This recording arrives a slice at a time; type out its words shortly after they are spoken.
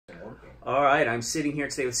All right, I'm sitting here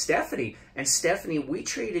today with Stephanie. And Stephanie, we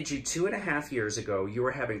treated you 2.5 years ago. You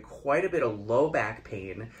were having quite a bit of low back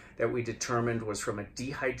pain that we determined was from a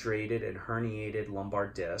dehydrated and herniated lumbar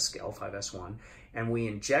disc, L5S1. And we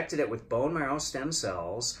injected it with bone marrow stem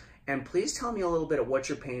cells. And please tell me a little bit of what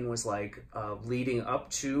your pain was like leading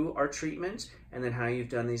up to our treatment, and then how you've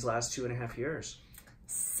done these last 2.5 years.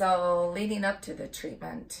 So leading up to the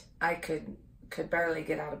treatment, I could barely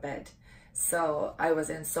get out of bed. So I was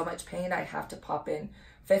in so much pain, I'd have to pop in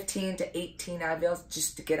 15 to 18 Advils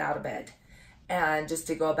just to get out of bed and just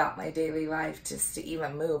to go about my daily life, just to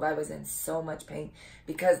even move. I was in so much pain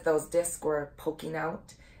because those discs were poking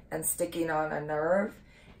out and sticking on a nerve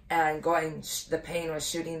and going, the pain was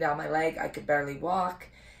shooting down my leg. I could barely walk.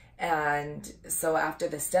 And so after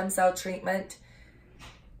the stem cell treatment,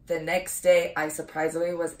 the next day I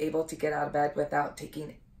surprisingly was able to get out of bed without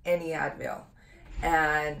taking any Advil.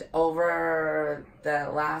 And over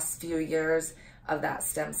the last few years of that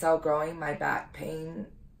stem cell growing, my back pain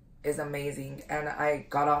is amazing. And I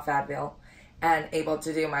got off Advil and able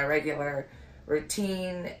to do my regular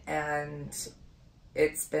routine, and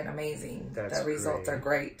it's been amazing. The results are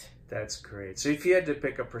great. That's great. So if you had to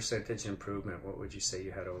pick a percentage improvement, what would you say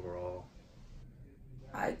you had overall?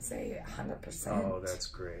 I'd say 100%. Oh, that's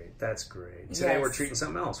great. That's great. Today we're treating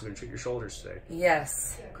something else. We're going to treat your shoulders today.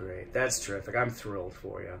 Yes. Great. That's terrific. I'm thrilled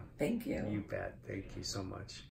for you. Thank you. You bet. Thank you so much.